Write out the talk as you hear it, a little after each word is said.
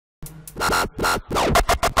Hey,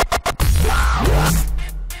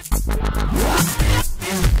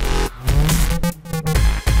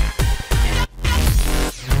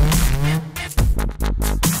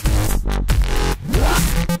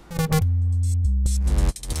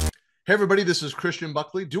 everybody, this is Christian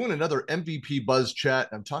Buckley doing another MVP Buzz chat.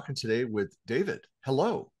 I'm talking today with David.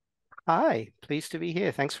 Hello. Hi, pleased to be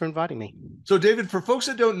here. Thanks for inviting me. So, David, for folks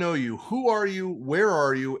that don't know you, who are you, where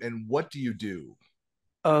are you, and what do you do?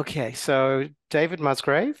 Okay, so David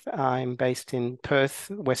Musgrave. I'm based in Perth,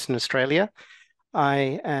 Western Australia.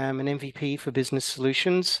 I am an MVP for business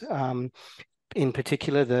solutions, in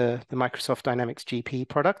particular the Microsoft Dynamics GP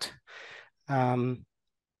product. Um,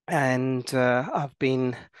 and I've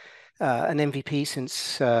been an MVP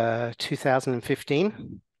since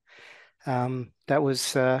 2015. That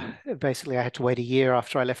was basically I had to wait a year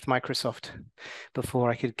after I left Microsoft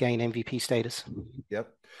before I could gain MVP status. Yep.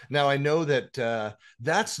 Now, I know that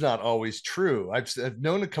that's not always true. I've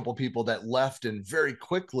known a couple people that left and very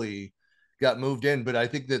quickly got moved in, but I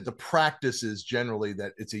think that the practice is generally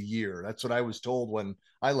that it's a year. That's what I was told when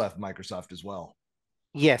I left Microsoft as well.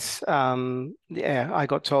 Yes, yeah, I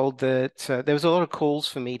got told that there was a lot of calls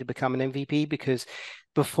for me to become an MVP because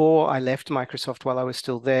before I left Microsoft, while I was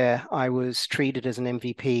still there, I was treated as an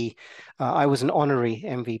MVP. I was an honorary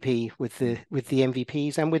MVP with the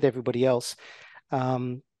MVPs and with everybody else.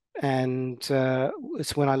 Um, and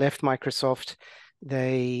it's when I left Microsoft,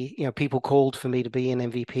 people called for me to be an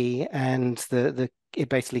MVP, and it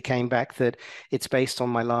basically came back that it's based on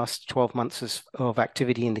my last 12 months of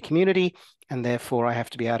activity in the community, and therefore I have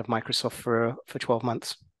to be out of Microsoft for 12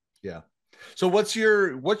 months. Yeah. So what's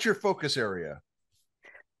your focus area?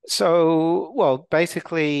 So, well,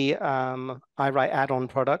 basically, I write add-on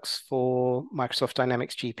products for Microsoft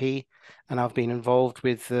Dynamics GP, and I've been involved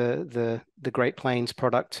with the Great Plains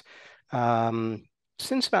product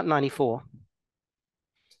since about '94.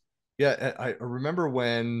 Yeah, I remember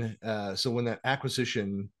when when that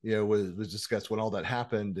acquisition, was discussed when all that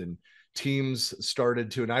happened and teams started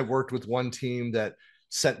to, and I worked with one team that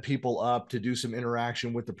sent people up to do some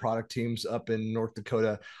interaction with the product teams up in North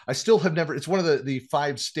Dakota. I still have never, it's one of the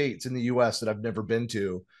 5 states in the US that I've never been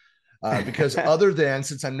to. Because other than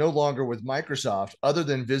since I'm no longer with Microsoft, other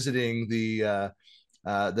than visiting the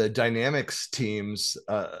Dynamics teams,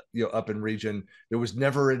 up in region, there was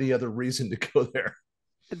never any other reason to go there.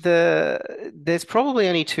 There's probably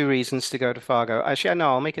only two reasons to go to Fargo. Actually, no,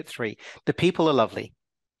 I'll make it three. The people are lovely.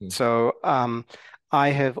 Hmm. So I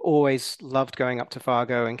have always loved going up to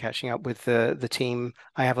Fargo and catching up with the team.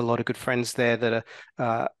 I have a lot of good friends there that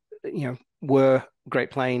were Great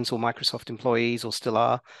Plains or Microsoft employees or still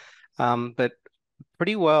are. But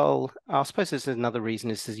pretty well, I suppose there's another reason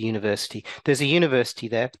is the university. There's a university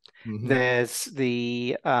there. Mm-hmm. There's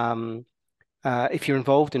if you're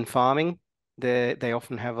involved in farming, they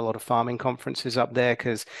often have a lot of farming conferences up there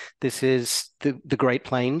because this is the Great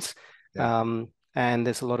Plains. Yeah. And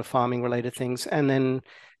there's a lot of farming related things. And then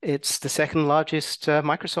it's the second largest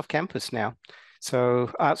Microsoft campus now.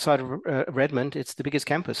 So outside of Redmond, it's the biggest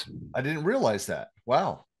campus. I didn't realize that.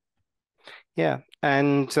 Wow. Yeah,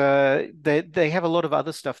 and they have a lot of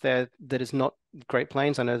other stuff there that is not Great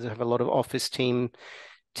Plains. I know they have a lot of office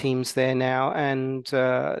teams there now, and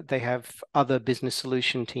they have other business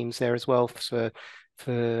solution teams there as well for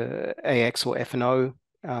AX or F&O,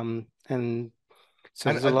 and so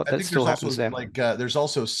there's a lot I that think there's still also happens there. there's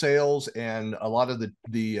also sales and a lot of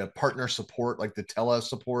the partner support, like the tele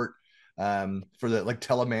support, for the like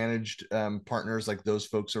telemanaged partners, like those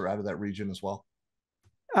folks are out of that region as well.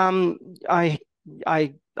 Um, I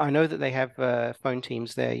I know that they have phone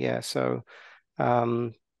teams there, yeah. So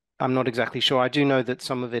um, I'm not exactly sure. I do know that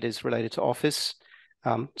some of it is related to Office.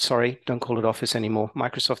 Sorry, don't call it Office anymore.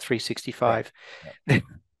 Microsoft Right. 365. Yeah.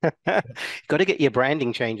 Got to get your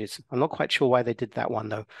branding changes. I'm not quite sure why they did that one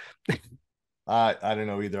though. I don't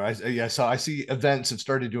know either. I see events have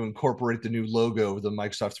started to incorporate the new logo, the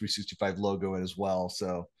Microsoft 365 logo in as well.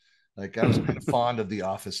 So, like, I was kind of fond of the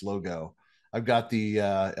Office logo. I've got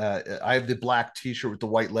I have the black T-shirt with the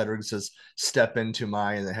white lettering that says "Step into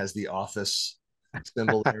my," and it has the Office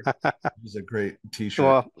symbol there. It's a great T-shirt.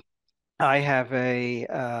 Well, I have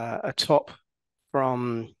a top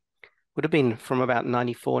from would have been from about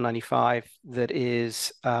 94, 95 that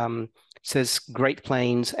is says Great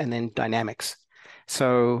Plains and then Dynamics.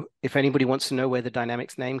 So if anybody wants to know where the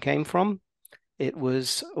Dynamics name came from, it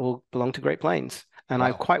was all belonged to Great Plains. And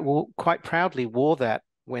I Wow. quite proudly wore that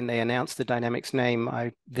when they announced the Dynamics name.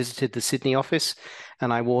 I visited the Sydney office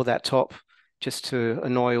and I wore that top just to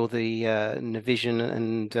annoy all the Navision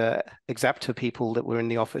and Exapta people that were in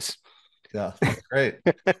the office. Yeah, that's great.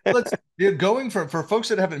 Well, let's going for folks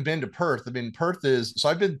that haven't been to Perth. I mean, Perth is so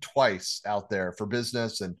I've been twice out there for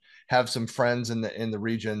business and have some friends in the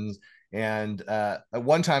regions. And at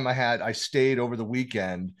one time I stayed over the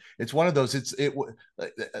weekend. It's one of those.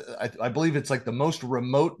 I believe it's like the most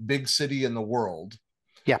remote big city in the world,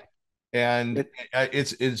 Yeah, and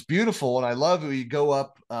it, it's beautiful. And I love when you go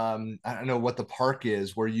up. I don't know what the park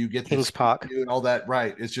is where you get Kings this Park. view and all that.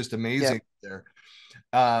 Right, it's just Yeah, amazing there.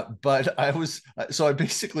 But I was so I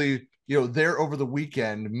basically, there over the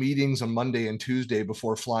weekend, meetings on Monday and Tuesday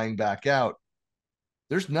before flying back out.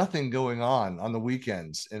 There's nothing going on the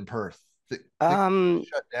weekends in Perth. Things um,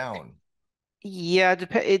 shut down. yeah,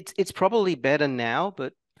 it's probably better now,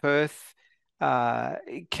 but Perth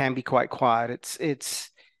it can be quite quiet.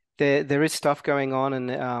 There is stuff going on,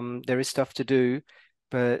 and there is stuff to do,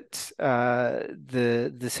 but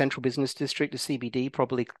the central business district, the CBD,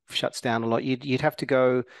 probably shuts down a lot. You'd have to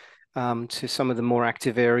go to some of the more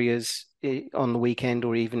active areas on the weekend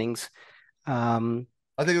or evenings. Um,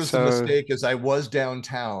 I think it was the so mistake as I was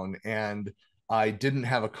downtown and I didn't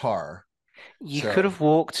have a car. you could So have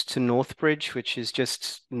walked to Northbridge, which is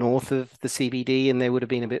just north of the CBD, and there would have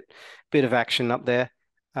been a bit of action up there.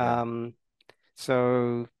 yeah. Um,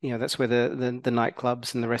 so that's where the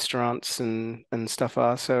nightclubs and the restaurants and stuff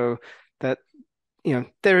are. So that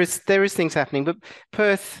there is things happening, but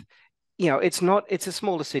Perth, it's a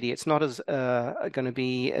smaller city. It's not as going to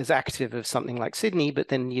be as active as something like Sydney, but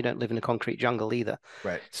then you don't live in a concrete jungle either.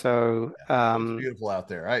 Right. So But it's beautiful out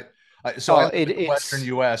there. So I oh, live in the Western it's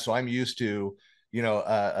U.S., so I'm used to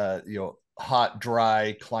hot,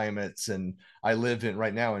 dry climates, and I live in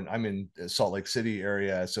right now, and I'm in Salt Lake City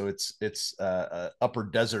area, so it's upper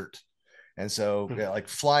desert, and so yeah, like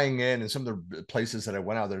flying in and some of the places that I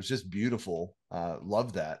went out there is just beautiful.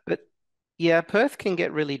 Love that. but yeah, Perth can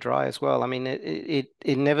get really dry as well. I mean,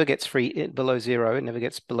 it never gets below zero. It never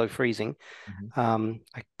gets below freezing. Mhm.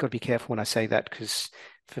 I got to be careful when I say that because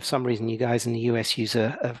for some reason you guys in the US use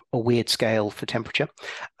a weird scale for temperature.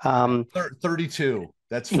 Yeah, Um, 32.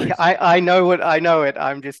 That's yeah, freezing. I know it.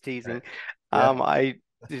 I'm just Right. teasing. Yeah. I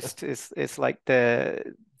just it's like there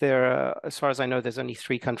are, as far as I know, there's only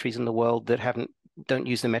three countries in the world that don't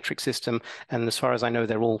use the metric system, and as far as I know,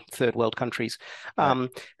 they're all third world countries. Right. Um,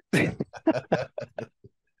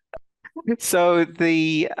 so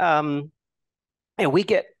yeah, we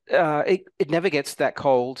get it never gets that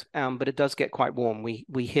cold, but it does get quite warm.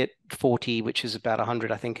 We hit 40, which is about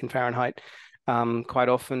 100, I think, in Fahrenheit. Quite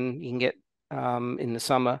often you can get in the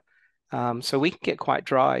summer. So we can get quite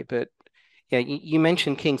dry, but yeah, you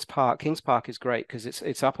mentioned Kings Park. Kings Park is great because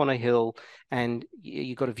it's up on a hill and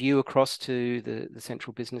you got a view across to the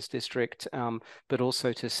central business district, but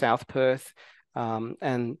also to South Perth.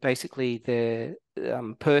 And basically,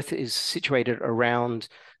 Perth is situated around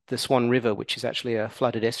the Swan River, which is actually a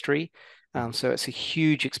flooded estuary. So it's a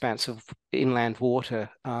huge expanse of inland water,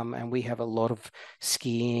 and we have a lot of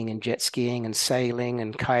skiing and jet skiing and sailing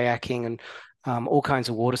and kayaking and all kinds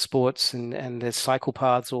of water sports, and there's cycle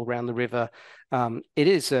paths all around the river. It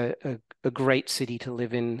is a great city to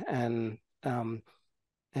live in, and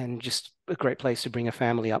just a great place to bring a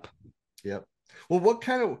family up. Yep. Well, what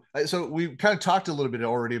kind of so we kind of talked a little bit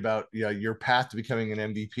already about your path to becoming an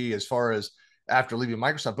MVP as far as after leaving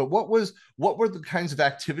Microsoft, but what were the kinds of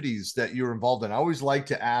activities that you were involved in? I always like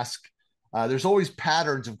to ask. There's always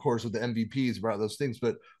patterns, of course, with the MVPs about those things,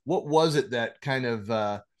 but what was it that kind of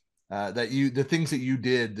the things that you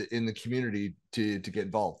did in the community to get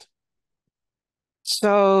involved?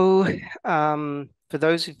 So, for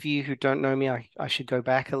those of you who don't know me, I should go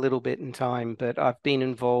back a little bit in time, but I've been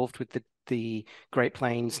involved with the Great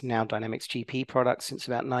Plains, now Dynamics GP products since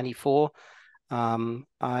about 94.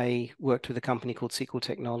 I worked with a company called SQL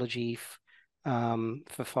Technology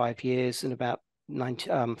for 5 years and about 90,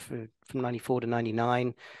 from 94 to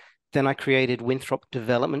 99. Then I created Winthrop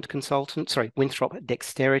Development Consultants, sorry, Winthrop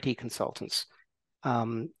Dexterity Consultants,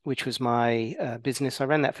 which was my business. I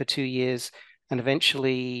ran that for 2 years, and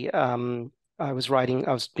eventually I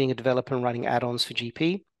was being a developer and writing add-ons for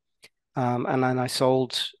GP, and then I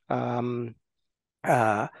sold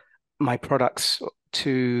uh, my products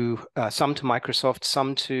to some to Microsoft,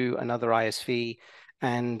 some to another ISV,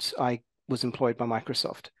 and I was employed by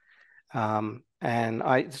Microsoft. And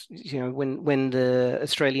when the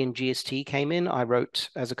Australian GST came in, I wrote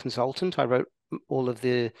as a consultant. I wrote all of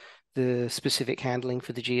the specific handling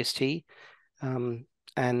for the GST, and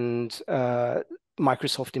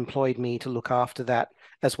Microsoft employed me to look after that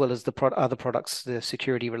as well as the other products, the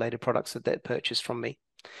security related products that they'd purchased from me.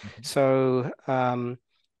 Mhm. So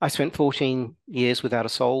I spent 14 years without a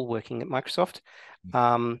soul working at Microsoft.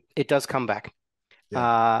 It does come back.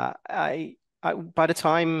 Yeah. By the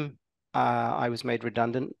time I was made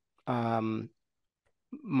redundant, um,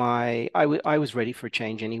 I was ready for a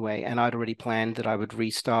change anyway, and I'd already planned that I would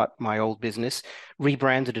restart my old business,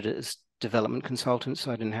 rebranded it as development consultant,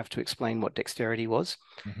 so I didn't have to explain what dexterity was,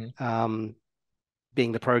 Mm-hmm. um,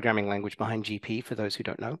 being the programming language behind GP for those who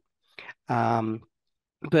don't know. Um,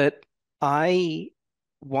 but I,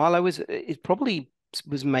 while I was, it probably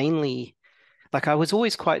was mainly like I was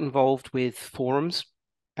always quite involved with forums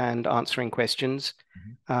and answering questions.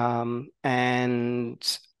 Mm-hmm.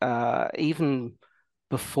 And even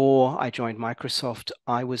before I joined Microsoft,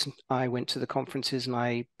 I went to the conferences and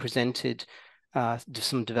I presented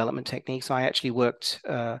some development techniques. I actually worked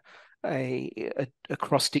a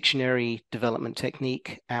cross dictionary development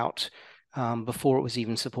technique out before it was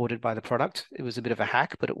even supported by the product. It was a bit of a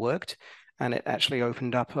hack, but it worked, and it actually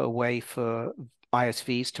opened up a way for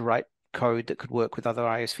ISVs to write code that could work with other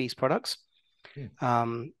ISVs products.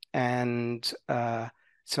 Hmm. And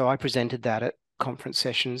so I presented that at conference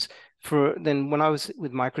sessions. For then, when I was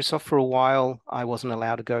with Microsoft for a while, I wasn't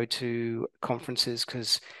allowed to go to conferences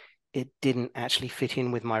because it didn't actually fit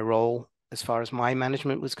in with my role as far as my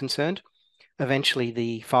management was concerned. Eventually,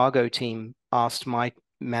 the Fargo team asked my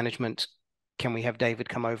management, "Can we have David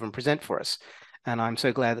come over and present for us?" And I'm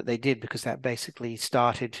so glad that they did because that basically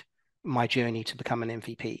started my journey to become an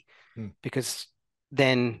MVP. Hmm. Because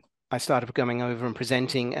then I started coming over and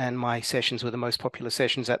presenting, and my sessions were the most popular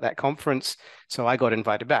sessions at that conference. So I got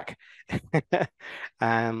invited back.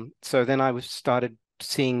 So then I was started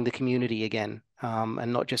seeing the community again,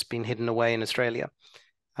 and not just being hidden away in Australia.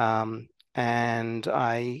 And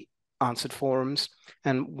I answered forums.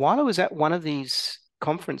 And while I was at one of these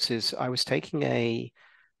conferences, I was taking a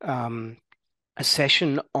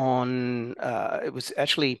session on. It was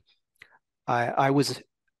actually I was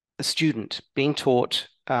a student being taught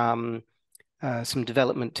some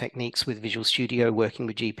development techniques with Visual Studio, working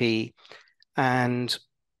with GP. And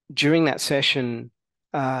during that session,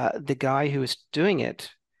 the guy who was doing it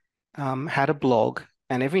had a blog.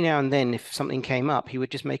 And every now and then, if something came up, he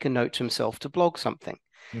would just make a note to himself to blog something.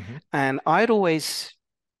 Mm-hmm. And I'd always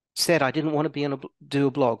said I didn't want to do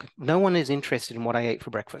a blog. No one is interested in what I ate for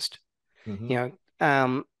breakfast, Mm-hmm. you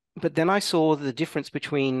know. But then I saw the difference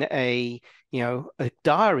between a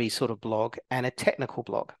diary sort of blog and a technical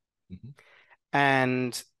blog. Mm-hmm.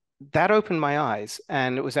 And that opened my eyes.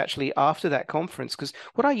 And it was actually after that conference, because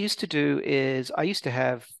what I used to do is I used to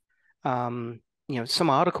have, um, some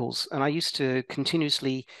articles, and I used to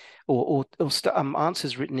continuously,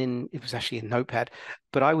 answers written in, it was actually a notepad,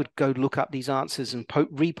 but I would go look up these answers and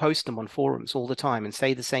repost them on forums all the time and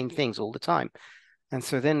say the same things all the time. And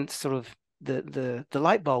so then sort of the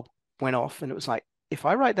light bulb went off, and it was like, if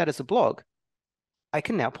I write that as a blog, I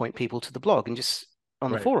can now point people to the blog and just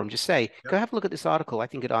on the Right. forum, just say, Yep. go have a look at this article. I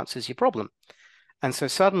think it answers your problem. And so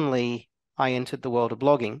suddenly I entered the world of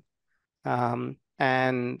blogging.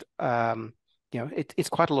 And it's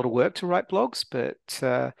quite a lot of work to write blogs, but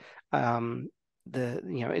um,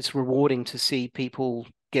 it's rewarding to see people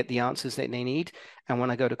get the answers that they need. And when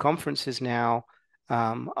I go to conferences now,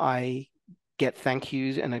 I get thank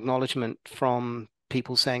yous and acknowledgement from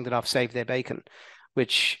people saying that I've saved their bacon,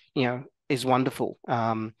 which is wonderful.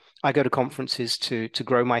 I go to conferences to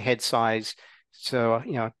grow my head size, so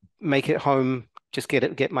make it home, just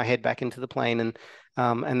get my head back into the plane,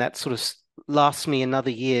 and that sort of lasts me another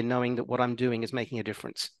year knowing that what I'm doing is making a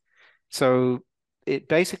difference. So it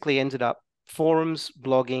basically ended up forums,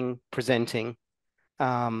 blogging, presenting,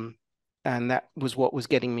 um, and that was what was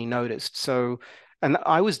getting me noticed. So, and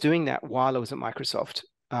I was doing that while I was at Microsoft.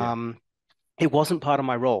 Yeah. It wasn't part of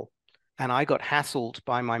my role, and I got hassled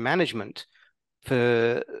by my management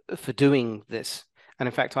for for doing this. And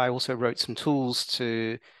in fact, I also wrote some tools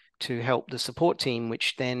to help the support team,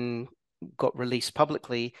 which then got released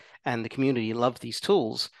publicly, and the community loved these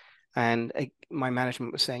tools. And my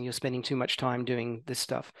management was saying, you're spending too much time doing this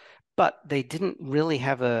stuff. But they didn't really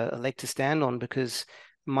have a leg to stand on because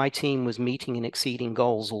my team was meeting and exceeding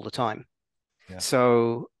goals all the time. Yeah.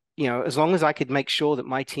 So, as long as I could make sure that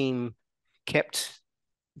my team kept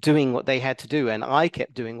doing what they had to do and I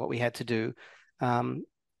kept doing what we had to do, um,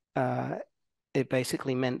 uh, it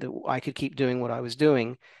basically meant that I could keep doing what I was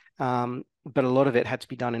doing. But a lot of it had to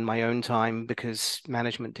be done in my own time because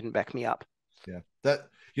management didn't back me up. Yeah. That,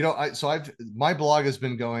 I've my blog has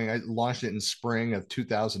been going, I launched it in spring of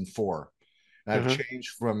 2004. And I've Hmm.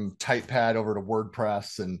 changed from TypePad over to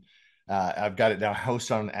WordPress, and I've got it now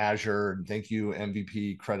hosted on Azure. And thank you,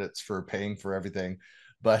 MVP credits, for paying for everything.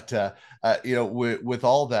 But with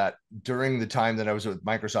all that, during the time that I was with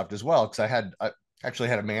Microsoft as well, because actually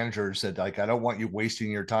had a manager who said, like, I don't want you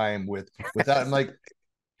wasting your time with that. I'm like,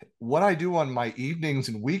 what I do on my evenings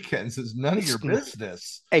and weekends is none of your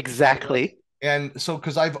business. Exactly. And so,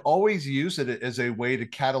 because I've always used it as a way to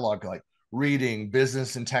catalog, like reading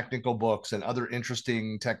business and technical books and other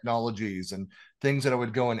interesting technologies and things that I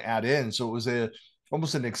would go and add in. So it was a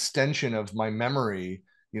almost an extension of my memory,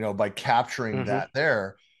 by capturing Hmm. that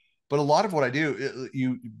there. But a lot of what I do,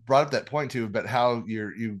 you brought up that point too about how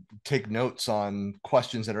you take notes on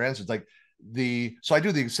questions that are answered. Like so I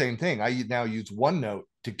do the same thing. I now use OneNote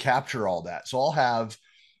to capture all that. So I'll have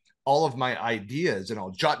all of my ideas and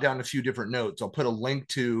I'll jot down a few different notes. I'll put a link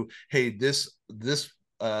to, hey, this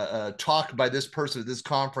talk by this person at this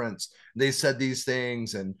conference, they said these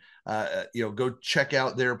things, and go check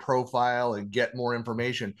out their profile and get more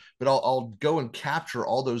information. But I'll go and capture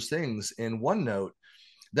all those things in OneNote.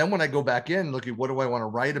 Then when I go back in, look at what do I want to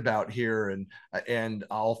write about here, and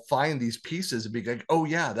I'll find these pieces and be like, oh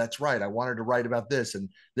yeah, that's right. I wanted to write about this and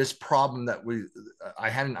this problem that I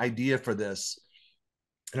had an idea for this.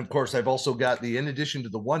 And of course, I've also got in addition to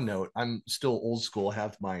the OneNote, I'm still old school,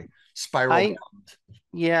 have my spiral I bound.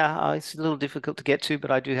 Yeah, it's a little difficult to get to,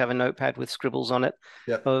 but I do have a notepad with scribbles on it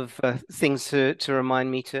Yep. of things to remind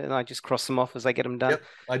me to, and I just cross them off as I get them done. Yep.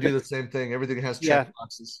 I do But the same thing. Everything has check yeah,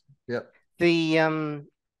 boxes. Yep. the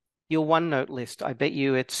your OneNote list, I bet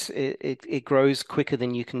you it grows quicker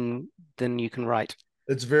than you can write.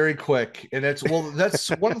 It's very quick. And that's one of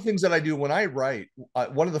the things that I do when I write.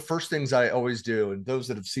 One of the first things I always do, and those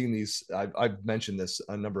that have seen these, I've mentioned this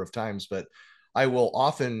a number of times, but I will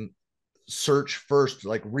often search first,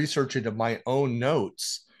 like research into my own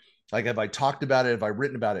notes. Like, have I talked about it? Have I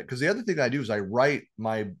written about it? Because the other thing I do is I write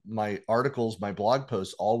my articles, my blog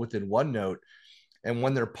posts all within OneNote. And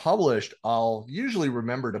when they're published, I'll usually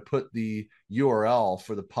remember to put the URL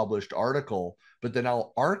for the published article, but then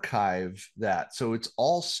I'll archive that. So it's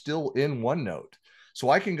all still in OneNote. So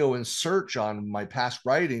I can go and search on my past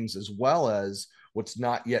writings as well as what's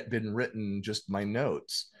not yet been written, just my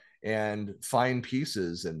notes, and find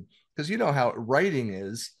pieces. And because you know how writing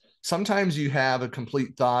is, sometimes you have a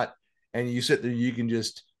complete thought and you sit there, you can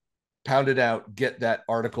just pound it out, get that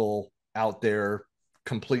article out there,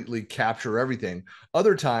 completely capture everything.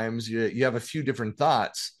 Other times you have a few different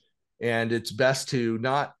thoughts, and it's best to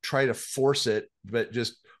not try to force it, but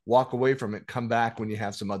just walk away from it, come back when you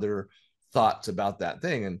have some other thoughts about that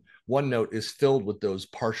thing. And OneNote is filled with those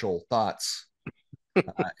partial thoughts.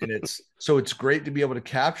 And it's great to be able to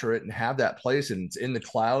capture it and have that place, and it's in the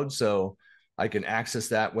cloud. So I can access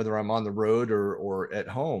that whether I'm on the road or at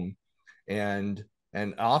home. And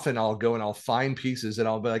often I'll go and I'll find pieces and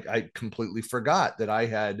I'll be like, I completely forgot that I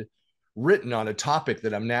had written on a topic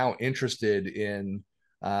that I'm now interested in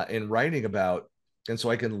writing about. And so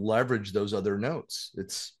I can leverage those other notes.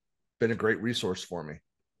 It's been a great resource for me.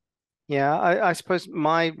 Yeah, I suppose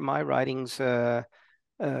my writings are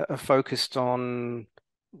focused on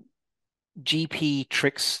GP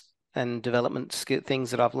tricks and development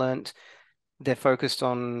things that I've learned. They're focused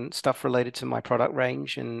on stuff related to my product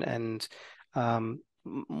range, and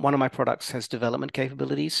one of my products has development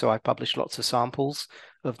capabilities, so I publish lots of samples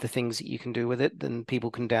of the things that you can do with it. Then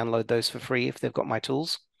people can download those for free if they've got my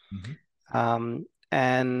tools. Mhm.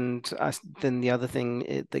 Then the other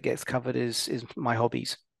thing that gets covered is my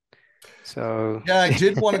hobbies. So Yeah, I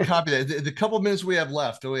did want to copy that. The couple of minutes we have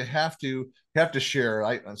left, we have to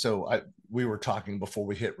share. We were talking before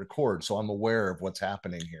we hit record, so I'm aware of what's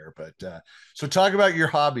happening here. But so talk about your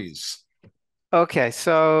hobbies. okay,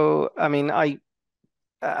 so I mean,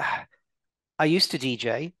 uh, I used to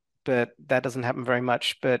DJ, but that doesn't happen very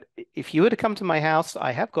much. But if you were to come to my house,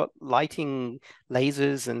 I have got lighting,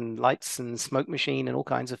 lasers and lights and smoke machine and all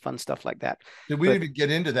kinds of fun stuff like that. Did we But even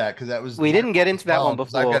get into that? Because that was we my didn't get goal as into that one well.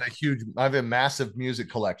 Because before. I have a massive music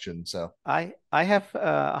collection. So I have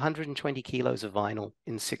 120 kilos of vinyl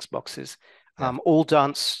in 6 boxes, yeah, all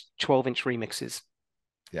dance 12-inch remixes.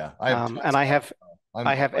 yeah, I have tons And of I that. have I'm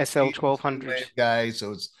I have an SL 80s new 1200. wave guy,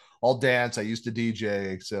 so it's all dance. I used to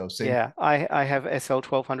DJ, so same. Yeah, I have SL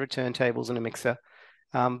 1200 turntables and a mixer.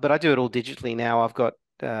 But I do it all digitally now. I've got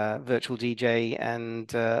virtual DJ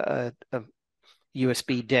and a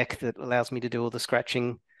USB deck that allows me to do all the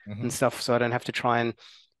scratching and Mhm. stuff, so I don't have to try and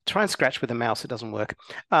scratch with a mouse. It doesn't work.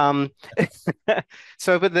 Um, but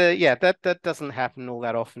that doesn't happen all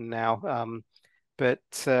that often now. But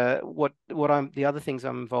what I'm the other things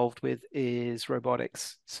I'm involved with is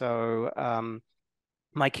robotics. So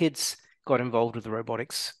my kids got involved with the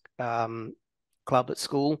robotics club at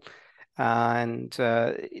school, and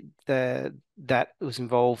that was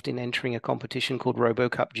involved in entering a competition called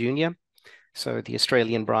RoboCup Junior. So the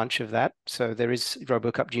Australian branch of that. So there is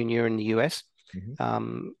RoboCup Junior in the US.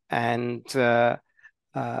 Mhm. And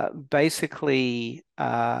basically,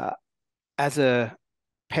 as a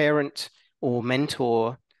parent or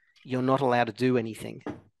mentor, you're not allowed to do anything.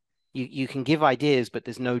 You can give ideas, but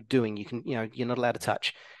there's no doing. You're not allowed to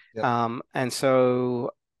touch. Yep. And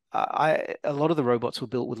so a lot of the robots were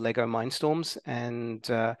built with Lego Mindstorms, and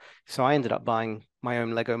so I ended up buying my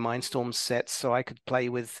own Lego Mindstorms sets so I could play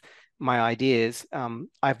with my ideas.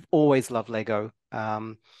 I've always loved Lego.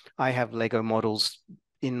 I have Lego models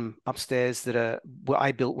in upstairs that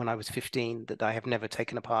I built when I was 15 that I have never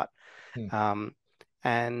taken apart. Hmm.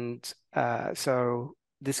 So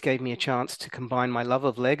this gave me a chance to combine my love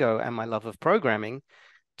of Lego and my love of programming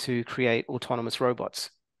to create autonomous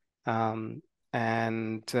robots. Um,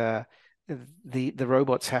 and the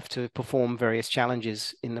robots have to perform various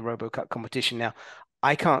challenges in the RoboCup competition. Now,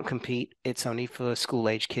 I can't compete. It's only for school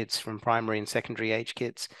age kids, from primary and secondary age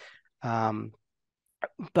kids. Um,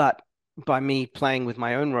 but by me playing with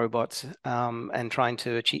my own robots and trying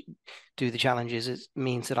to do the challenges, it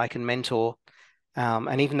means that I can mentor.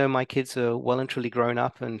 And even though my kids are well and truly grown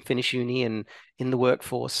up and finish uni and in the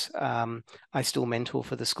workforce, I still mentor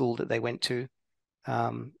for the school that they went to.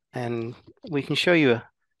 And we can show you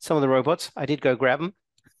some of the robots. I did go grab them.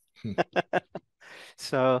 Hmm.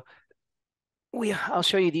 So I'll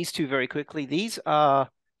show you these two very quickly. These are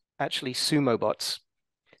actually sumo bots.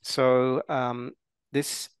 So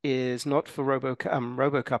this is not for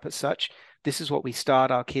RoboCup as such. This is what we start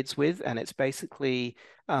our kids with, and it's basically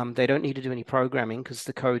they don't need to do any programming because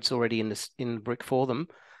the code's already in the brick for them,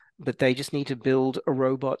 but they just need to build a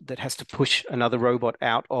robot that has to push another robot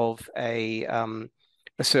out of a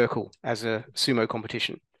circle as a sumo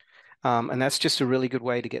competition. And that's just a really good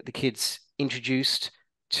way to get the kids introduced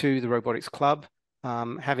to the robotics club,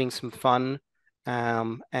 having some fun,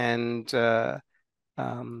 and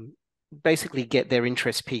basically get their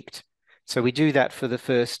interest peaked. So we do that for the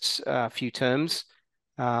first few terms,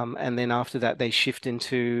 and then after that they shift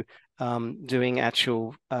into doing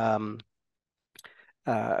actual uh,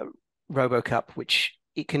 RoboCup, which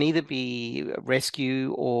it can either be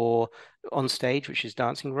rescue or on stage, which is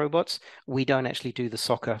dancing robots. We don't actually do the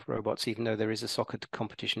soccer robots, even though there is a soccer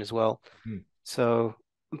competition as well. Hmm. So,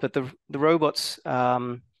 but the robots.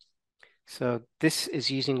 So this is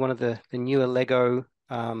using one of the newer Lego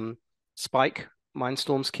Spike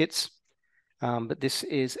Mindstorms kits. But this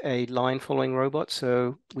is a line following robot,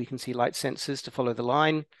 so we can see light sensors to follow the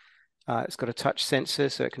line. It's got a touch sensor,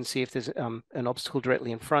 so it can see if there's an obstacle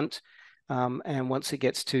directly in front. And once it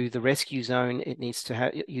gets to the rescue zone, it needs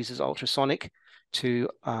to it uses ultrasonic to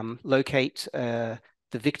locate the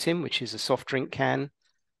victim, which is a soft drink can.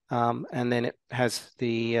 And then it has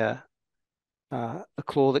a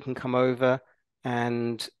claw that can come over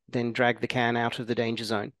and then drag the can out of the danger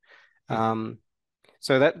zone. Hmm.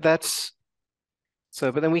 So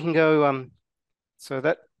but then we can go. So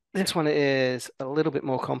that this one is a little bit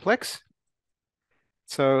more complex.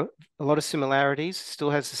 So a lot of similarities. Still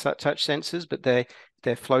has the touch sensors, but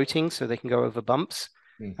they're floating, so they can go over bumps.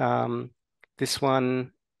 Hmm. This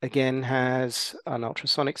one again has an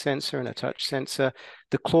ultrasonic sensor and a touch sensor.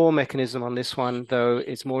 The claw mechanism on this one, though,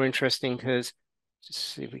 is more interesting because just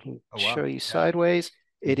see if we can Oh wow. show you Yeah. sideways.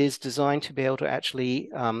 It Mhm. is designed to be able to actually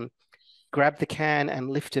grab the can and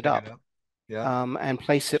lift it Pick it up up. Yeah. and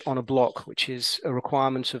place it on a block, which is a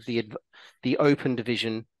requirement of the open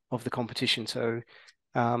division of the competition. So,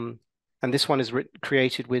 and this one is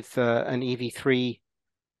created with an EV3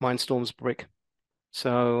 Mindstorms brick.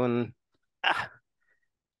 So, and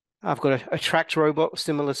I've got a tracked robot,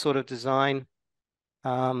 similar sort of design.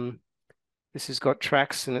 Um, this has got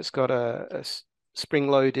tracks and it's got a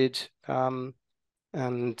spring-loaded, and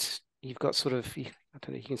you've got sort of, I don't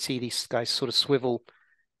know, you can see these guys sort of swivel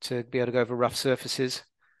to be able to go over rough surfaces.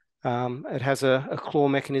 It has a claw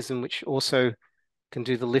mechanism which also can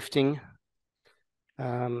do the lifting.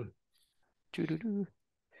 Um,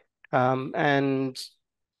 and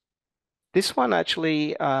this one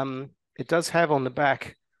actually, it does have on the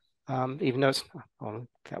back, even though it's on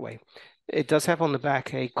that way, it does have on the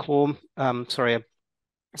back a claw, sorry, a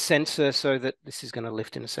sensor so that this is going to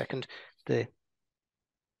lift in a second. Yeah, it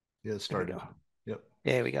There we started. go. Yep.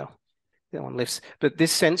 There we go. That one lifts. But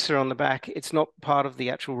this sensor on the back, it's not part of the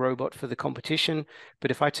actual robot for the competition.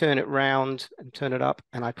 But if I turn it round and turn it up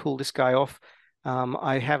and I pull this guy off,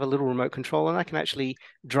 I have a little remote control and I can actually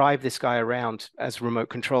drive this guy around as remote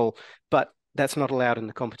control. But that's not allowed in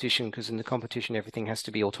the competition because in the competition, everything has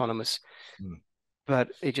to be autonomous. Hmm. But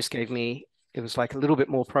it just gave me, it was like a little bit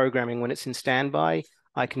more programming. When it's in standby,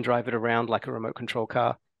 I can drive it around like a remote control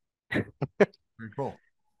car. Very cool.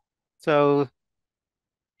 So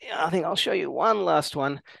I think I'll show you one last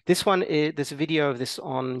one. This one is, there's a video of this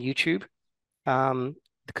on YouTube,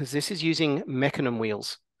 because this is using mechanism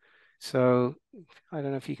wheels. So I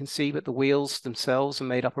don't know if you can see, but the wheels themselves are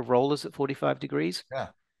made up of rollers at 45 degrees. Yeah.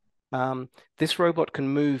 This robot can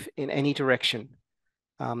move in any direction.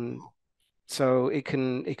 So it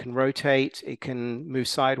can rotate, it can move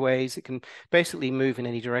sideways, it can basically move in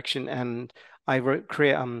any direction. And I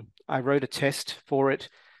wrote a test for it,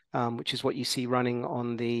 which is what you see running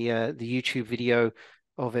on the YouTube video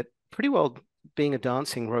of it. Pretty well being a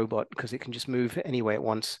dancing robot because it can just move anywhere at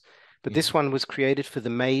once. But this one was created for the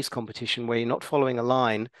maze competition where you're not following a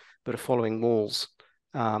line, but are following walls,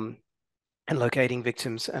 and locating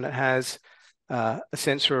victims. And it has a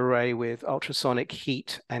sensor array with ultrasonic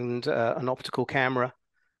heat and an optical camera.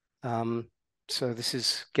 So this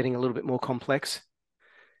is getting a little bit more complex.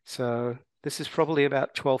 So this is probably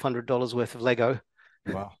about $1,200 worth of Lego.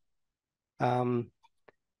 Wow.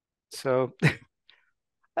 So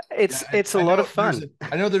it's a lot of fun.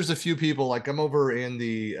 I know there's a few people, like I'm over in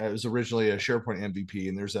the it was originally a SharePoint MVP,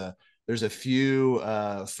 and there's a few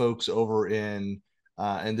folks over in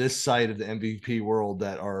this side of the MVP world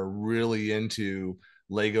that are really into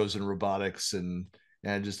Legos and robotics and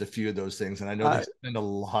just a few of those things. And I know they spend a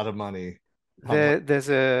lot of money on there's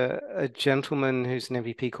a gentleman who's an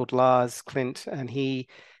MVP called Lars Clint, and he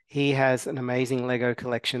has an amazing Lego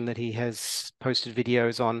collection that he has posted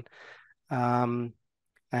videos on.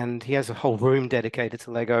 And he has a whole room dedicated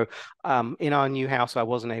to Lego. In our new house, I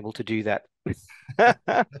wasn't able to do that.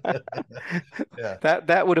 Yeah.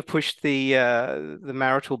 That would have pushed the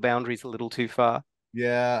marital boundaries a little too far.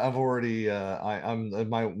 Yeah, I've already I'm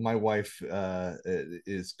my wife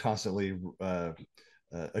is constantly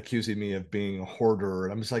accusing me of being a hoarder.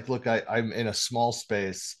 And I'm just like, look, I'm in a small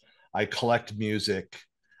space. I collect music,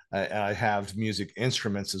 and I have music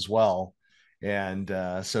instruments as well. And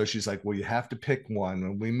so she's like, well, you have to pick one.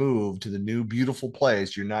 When we move to the new beautiful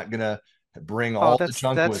place, you're not gonna bring Oh, all the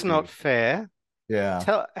junk that's with you. not fair. Yeah.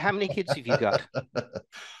 How many kids have you got?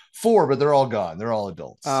 Four, but they're all gone. They're all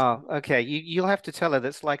adults. Oh, okay. You'll have to tell her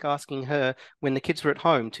that's like asking her when the kids were at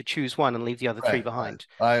home to choose one and leave the other three Right, right. behind.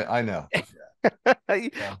 I know.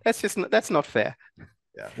 Yeah. That's not fair.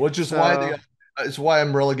 Yeah. Which is why So it's why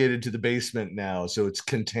I'm relegated to the basement now, so it's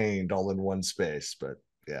contained all in one space. But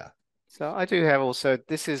yeah. so I do have also,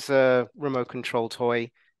 this is a remote control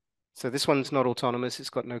toy. So this one's not autonomous. It's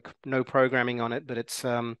got no programming on it, but it's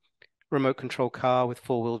remote control car with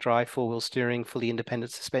four-wheel drive, four-wheel steering, fully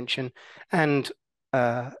independent suspension, and it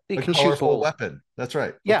A can shoot colorful ball. weapon. That's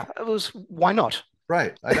right. Yeah, it was, why not?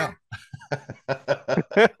 Right. I know.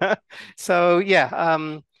 So yeah,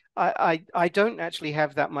 I don't actually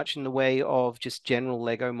have that much in the way of just general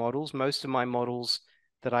Lego models. Most of my models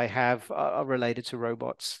that I have are related to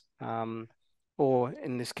robots. Or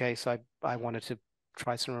in this case, I wanted to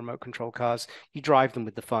try some remote control cars. You drive them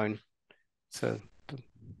with the phone, so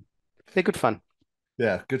they're good fun.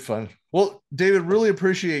 Yeah, good fun. Well, David, really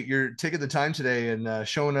appreciate your taking the time today and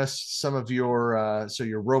showing us some of your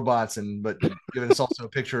your robots, and but giving us also a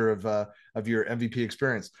picture of your MVP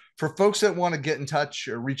experience. For folks that want to get in touch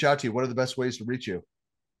or reach out to you, what are the best ways to reach you?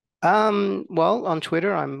 Well, on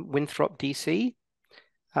Twitter, I'm Winthrop DC.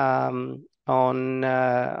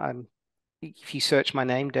 If you search my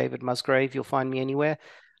name, David Musgrave, you'll find me anywhere.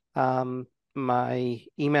 My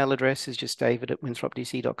email address is just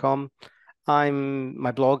david@winthropdc.com.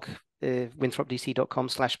 My blog,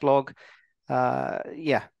 winthropdc.com/blog.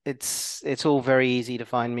 Yeah, it's all very easy to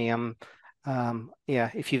find me. Yeah,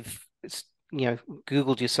 if you've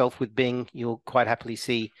Googled yourself with Bing, you'll quite happily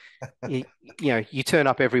see, you turn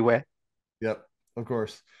up everywhere. Yep, of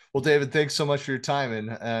course. Well, David, thanks so much for your time,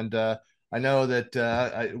 and I know that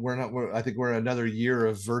I think we're another year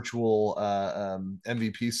of virtual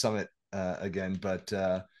MVP summit again, but hope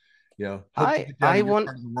to get down I to your want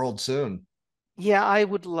part of the world soon. Yeah, I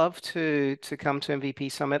would love to come to MVP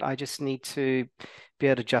Summit. I just need to be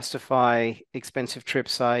able to justify expensive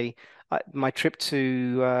trips. My trip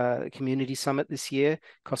to Community Summit this year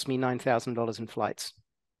cost me $9,000 in flights.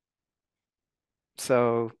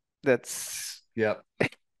 So that's Yep.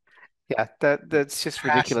 yeah, that's just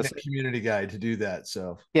ridiculous. Passionate community guy to do that.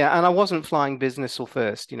 So Yeah, and I wasn't flying business or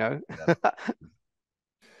first. yeah.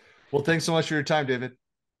 Well, thanks so much for your time, David.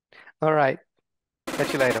 All right.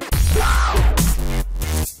 Catch you later.